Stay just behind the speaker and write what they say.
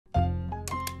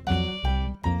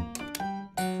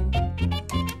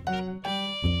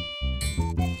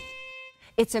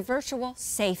It's a virtual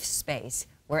safe space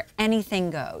where anything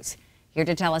goes. Here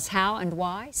to tell us how and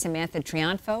why, Samantha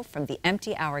Trionfo from the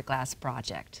Empty Hourglass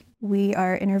Project. We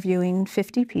are interviewing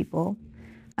 50 people,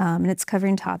 and it's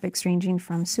covering topics ranging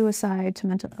from suicide to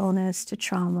mental illness to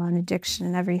trauma and addiction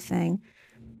and everything.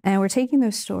 And we're taking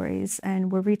those stories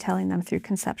and we're retelling them through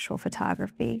conceptual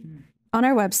photography. On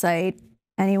our website,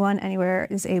 anyone, anywhere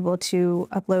is able to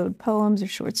upload poems or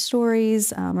short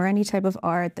stories or any type of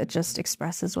art that just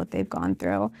expresses what they've gone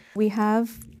through. We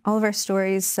have all of our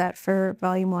stories set for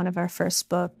volume 1 of our first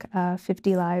book,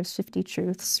 50 Lives, 50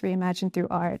 Truths, Reimagined Through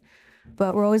Art.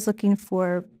 But we're always looking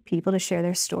for people to share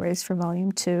their stories for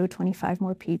volume 2, 25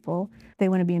 more people. If they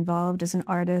want to be involved as an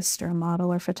artist or a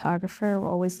model or photographer, we're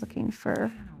always looking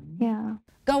for, yeah.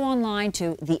 Go online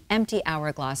to the Empty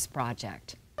Hourglass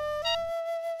Project.